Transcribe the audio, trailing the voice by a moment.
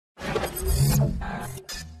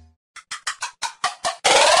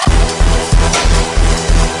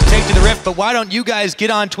Take to the rift, but why don't you guys get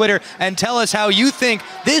on Twitter and tell us how you think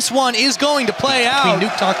this one is going to play out? Between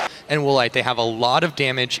Nuketock and Woolite, they have a lot of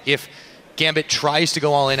damage. If Gambit tries to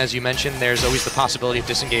go all in, as you mentioned, there's always the possibility of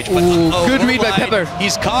disengage. But good read by Pepper.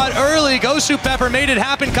 He's caught early. Gosu Pepper made it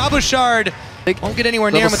happen. Kabushard won't get anywhere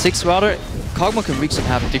near him. Level 6 router. Kog'Maw can wreak some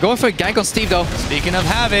havoc. They're going for a gank on Steve, though. Speaking of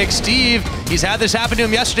havoc, Steve, he's had this happen to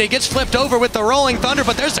him yesterday. Gets flipped over with the Rolling Thunder,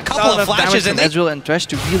 but there's a couple of flashes. And Ezreal and Thresh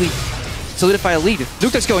to really solidify a lead.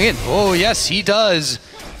 Nuketock's going in. Oh, yes, he does.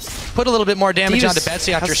 Put a little bit more damage onto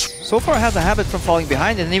Betsy after... So far has a habit from falling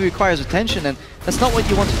behind, and he requires attention, and that's not what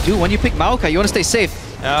you want to do. When you pick Maokai, you want to stay safe.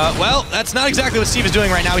 Well, that's not exactly what Steve is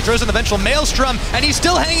doing right now. He throws in the vengeful Maelstrom, and he's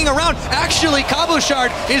still hanging around. Actually,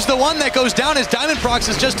 Kabushard is the one that goes down as Diamond Prox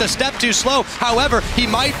is just a step too slow. However, he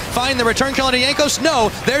might find the return kill onto Jankos. No,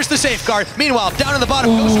 there's the safeguard. Meanwhile, down in the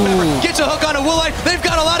bottom, Gosu Pepper gets a hook onto Woolite. They've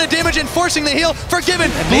got a lot of damage and forcing the heal. Forgiven.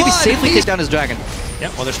 And maybe safely take down his dragon. Yeah,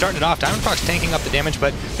 well, they're starting it off. Diamond Prox tanking up the damage,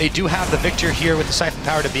 but they do have the victor here with the Siphon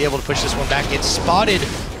Power to be able to push this one back. It's spotted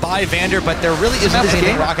by Vander, but there really isn't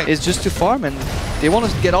anything Roccat. It's just to farm, and they want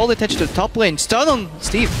to get all the attention to the top lane. Stun on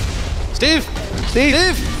Steve. Steve!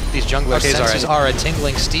 These jungler senses are a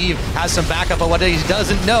tingling. Steve has some backup, but what he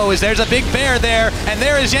doesn't know is there's a big bear there, and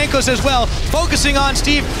there is Jankos as well, focusing on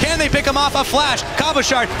Steve. Can they pick him off? A flash.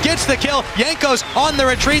 Kabushard gets the kill. Jankos on the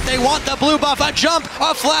retreat. They want the blue buff. A jump,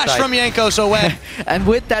 a flash from Jankos away. And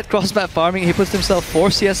with that cross-map farming, he puts himself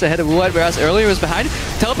 4 CS ahead of Woolite, whereas earlier was behind.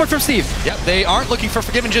 Teleport from Steve. Yep, they aren't looking for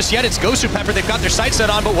Forgiven just yet. It's Gosu Pepper. They've got their sights set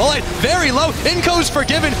on, but Woolite very low. In goes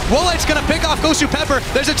Forgiven. Woolite's going to pick off Gosu Pepper.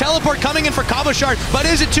 There's a teleport coming in for Kabushard, but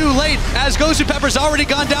is it too late? As Gosu Pepper's already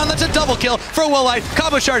gone down, that's a double kill for Woolite.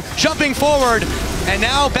 Kabushard jumping forward, and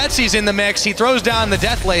now Betsy's in the mix. He throws down the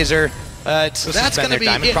death laser. So that's going to be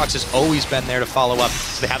Diamond Prox has always been there to follow up,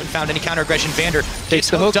 so they haven't found any counter aggression. Vander gets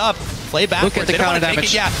hooked up. Play backwards. Look at the counter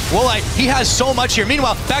damage. Yeah, Woolite, he has so much here.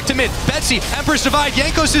 Meanwhile, back to mid. Betsy, Emperor's Divide.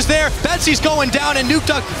 Jankos is there. Betsy's going down, and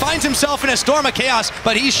Nuketock finds himself in a storm of chaos,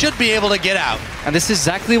 but he should be able to get out. And this is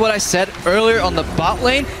exactly what I said earlier on the bot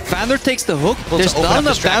lane. Vander takes the hook. There's not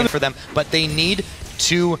enough damage for them, but they need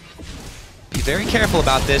to be very careful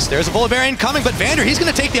about this. There's a Bullibarian coming, but Vander, he's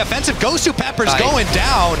going to take the offensive. Gosu Pepper's going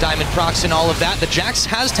down. Diamond Prox and all of that. The Jax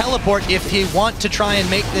has teleport if you want to try and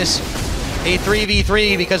make this a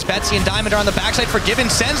 3v3 because Betsy and Diamond are on the backside. Forgiven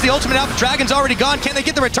sends the ultimate out, but Dragon's already gone. Can they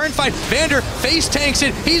get the return fight? Vander face tanks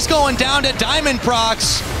it. He's going down to Diamond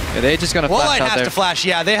Prox. Yeah, they're just going to flash out there. Woolite has to flash.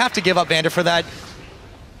 Yeah, they have to give up Vander for that.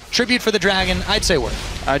 Tribute for the Dragon, I'd say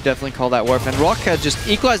worth. I'd definitely call that worth. And Roccat just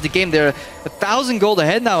equalized the game. They're 1,000 gold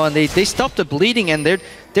ahead now, and they stopped the bleeding, and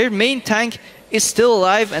their main tank is still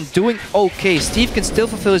alive and doing okay. Steve can still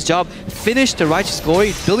fulfill his job, finish the Righteous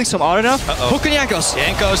Glory, building some art now. Hook on Jankos.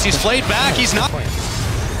 Jankos, he's flayed back, he's not...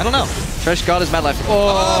 I don't know. Thresh got his mad life.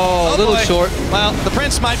 Oh, a little short. Well, the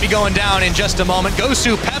Prince might be going down in just a moment.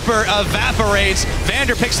 Gosu Pepper evaporates.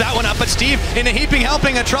 Vander picks that one up, but Steve in a heaping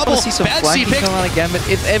helping of trouble. See some flanking coming on again, but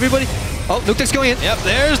if everybody... Oh, Nuketock's going in. Yep,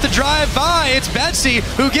 there's the drive-by. It's Betsy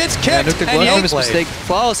who gets kicked. Yeah, Nuketock learned his mistake.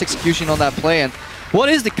 Flawless execution on that play. And what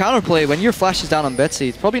is the counterplay when your flash is down on Betsy?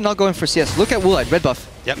 It's probably not going for CS. Look at Woolite, red buff.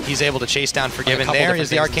 Yep, he's able to chase down Forgiven. There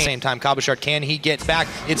is the arcane. At the same time, Kabushard, can he get back?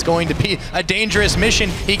 It's going to be a dangerous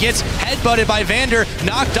mission. He gets headbutted by Vander,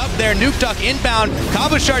 knocked up there. Nuketock inbound.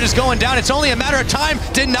 Kabushard is going down. It's only a matter of time.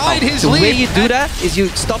 Denied his lead. The way you do that is you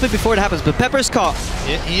stop it before it happens. But Pepper's caught.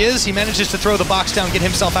 He is. He manages to throw the box down, get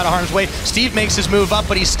himself out of harm's way. Steve makes his move up,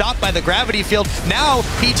 but he's stopped by the gravity field. Now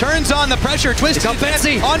he turns on the pressure. Twisted onto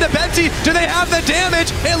Betsy. Do they have the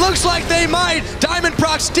damage? It looks like they might. Diamond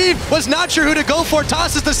Prox. Steve was not sure who to go for.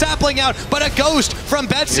 Tosses the sapling out, but a ghost from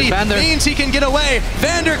Betsy means he can get away.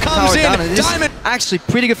 Vander comes in. Diamond actually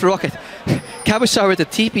pretty good for Roccat. Kabushard with the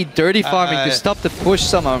TP dirty farming to stop the push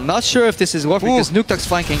somehow. I'm not sure if this is worth it because Nuketock's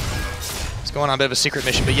flanking. It's going on a bit of a secret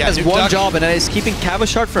mission, but yeah, has one job, and that is keeping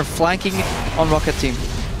Kabushard from flanking on Roccat team.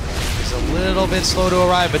 He's a little bit slow to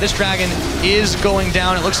arrive, but this Dragon is going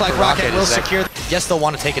down. It looks like Roccat will secure. Yes, they'll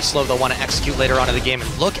want to take it slow. They'll want to execute later on in the game.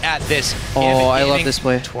 And look at this. Oh, I love this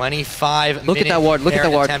play. 25 Look at that ward. Look at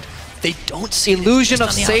that ward. They don't see illusion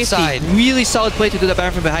of safety. Outside. Really solid play to do that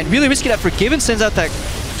Baron from behind. Really risky that Forgiven sends out that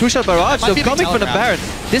two-shot barrage. So coming from the Baron,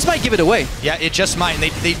 this might give it away. Yeah, it just might.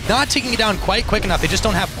 And they're not taking it down quite quick enough. They just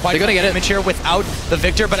don't have quite enough damage here without the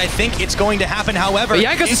victor. But I think it's going to happen. However,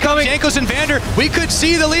 Jankos is coming. Jankos and Vander, we could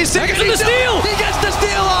see the lead. He gets the steal. He gets the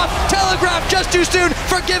steal off. Telegraph just too soon.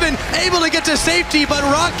 Forgiven, able to get to safety, but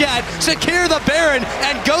Roccat secure the Baron,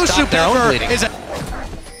 and Gosu Pepper is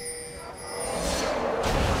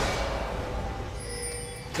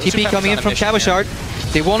TP coming in from Cabochard.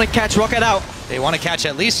 They want to catch Roccat out. They want to catch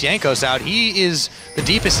at least Jankos out. He is the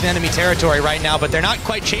deepest in enemy territory right now, but they're not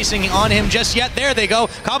quite chasing on him just yet. There they go.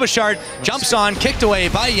 Cabochard jumps on, kicked away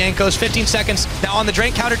by Jankos. 15 seconds now on the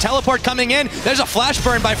drain counter. Teleport coming in. There's a flash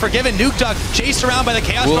burn by Forgiven. Nuke Duck chased around by the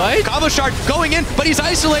Chaos. Cabochard going in, but he's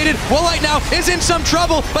isolated. Woolite now is in some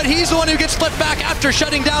trouble, but he's the one who gets flipped back after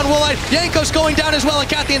shutting down Woolite. Jankos going down as well, and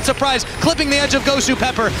Cathian Surprise clipping the edge of Gosu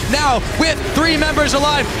Pepper. Now with 3 members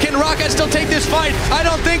alive, can Roccat still take this fight? I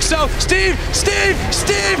don't think so. Steve,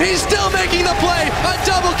 he's still making the play. A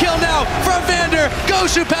double kill now from Vander.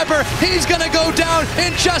 Gosu Pepper, he's gonna go down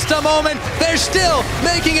in just a moment. They're still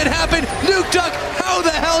making it happen. Nuke Duck, how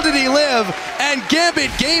the hell did he live? And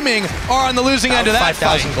Gambit Gaming are on the losing end of that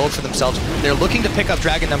 5,000 gold for themselves. They're looking to pick up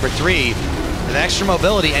Dragon number 3 with extra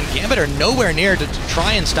mobility, and Gambit are nowhere near to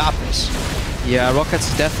try and stop this. Yeah,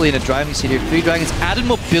 Rockat's definitely in a driving seat here. 3 Dragons added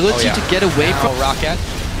mobility to get away from Roccat.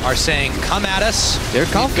 Are saying, come at us. They're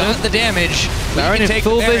confident. Got the damage. Baron in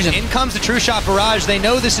full vision. In comes the True Shot Barrage. They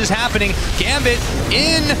know this is happening. Gambit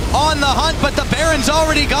in on the hunt, but the Baron's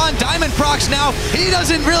already gone. Diamond Procs now. He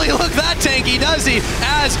doesn't really look that tanky, does he?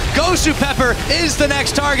 As Gosu Pepper is the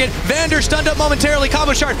next target. Vander stunned up momentarily.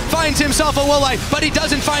 Cabochard finds himself a Woolite, but he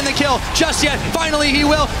doesn't find the kill just yet. Finally, he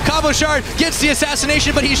will. Cabochard gets the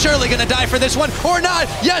assassination, but he's surely going to die for this one. Or not.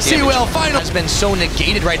 Yes, he will. Finally. Has been so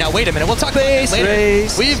negated right now. Wait a minute. We'll talk about that later.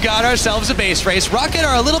 Race. We've got ourselves a base race. Roccat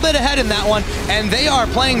are a little bit ahead in that one, and they are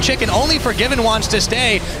playing chicken. Only Forgiven wants to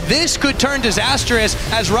stay. This could turn disastrous,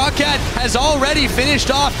 as Roccat has already finished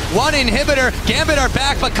off 1 inhibitor. Gambit are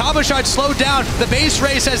back, but Cabochard slowed down. The base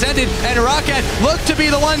race has ended, and Roccat look to be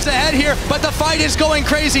the ones ahead here, but the fight is going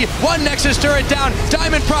crazy. 1 Nexus turret down.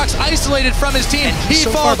 Diamond Procs isolated from his team. And he's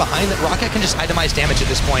so far behind that Roccat can just itemize damage at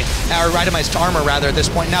this point, or itemized armor rather at this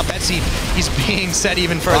point. Now Betsy, he's being set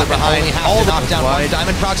even further behind. All the knockdown.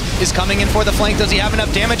 Diamond Procs is coming in for the flank. Does he have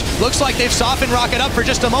enough damage? Looks like they've softened Roccat up for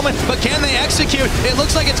just a moment, but can they execute? It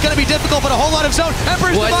looks like it's going to be difficult, but a whole lot of zone.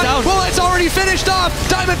 Emperor's Divine. Woolite's already finished off.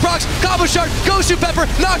 Diamond Procs, Cabochard, Gosu Pepper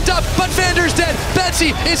knocked up, but Vander's dead.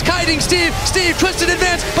 Betsy is kiting Steve. Steve, twisted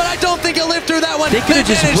advance, but I don't think he'll live through that one. They could have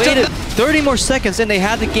just waited 30 more seconds and they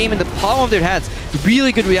had the game in the palm of their hands.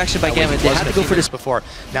 Really good reaction by Gambit. They had to go for this before.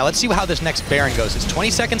 Now let's see how this next Baron goes. It's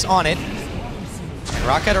 20 seconds on it. And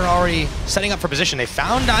Roccat are already setting up for position. They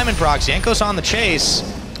found Diamond Procs. Jankos on the chase.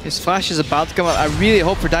 His flash is about to come out. I really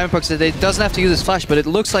hope for Diamond Procs that he doesn't have to use his flash, but it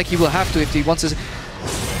looks like he will have to if he wants to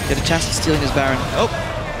get a chance at stealing his Baron. Oh.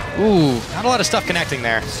 Ooh. Not a lot of stuff connecting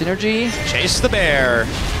there. Synergy. Chase the bear.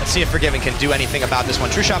 Let's see if Forgiven can do anything about this one.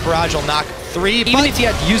 True Shot Barrage will knock 3. Even if he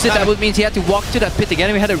had used it, that would mean he had to walk to that pit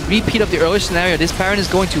again. We had a repeat of the earlier scenario. This Baron is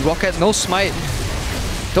going to Roccat. No smite.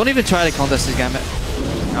 Don't even try to contest this Gambit.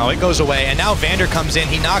 Oh, it goes away. And now Vander comes in.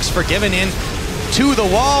 He knocks Forgiven in to the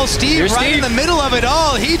wall. Steve right in the middle of it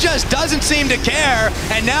all. He just doesn't seem to care.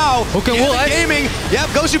 And now, hook on Woolite. Gaming. Yep,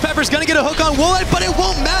 Gosu Pepper's going to get a hook on Woolite, but it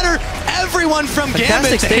won't matter. Everyone from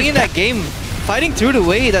Gambit staying in that game, fighting through the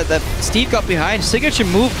way that Steve got behind. Signature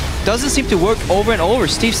move doesn't seem to work over and over.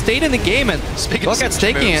 Steve stayed in the game, and Rockat's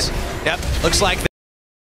taking it. Yep, looks like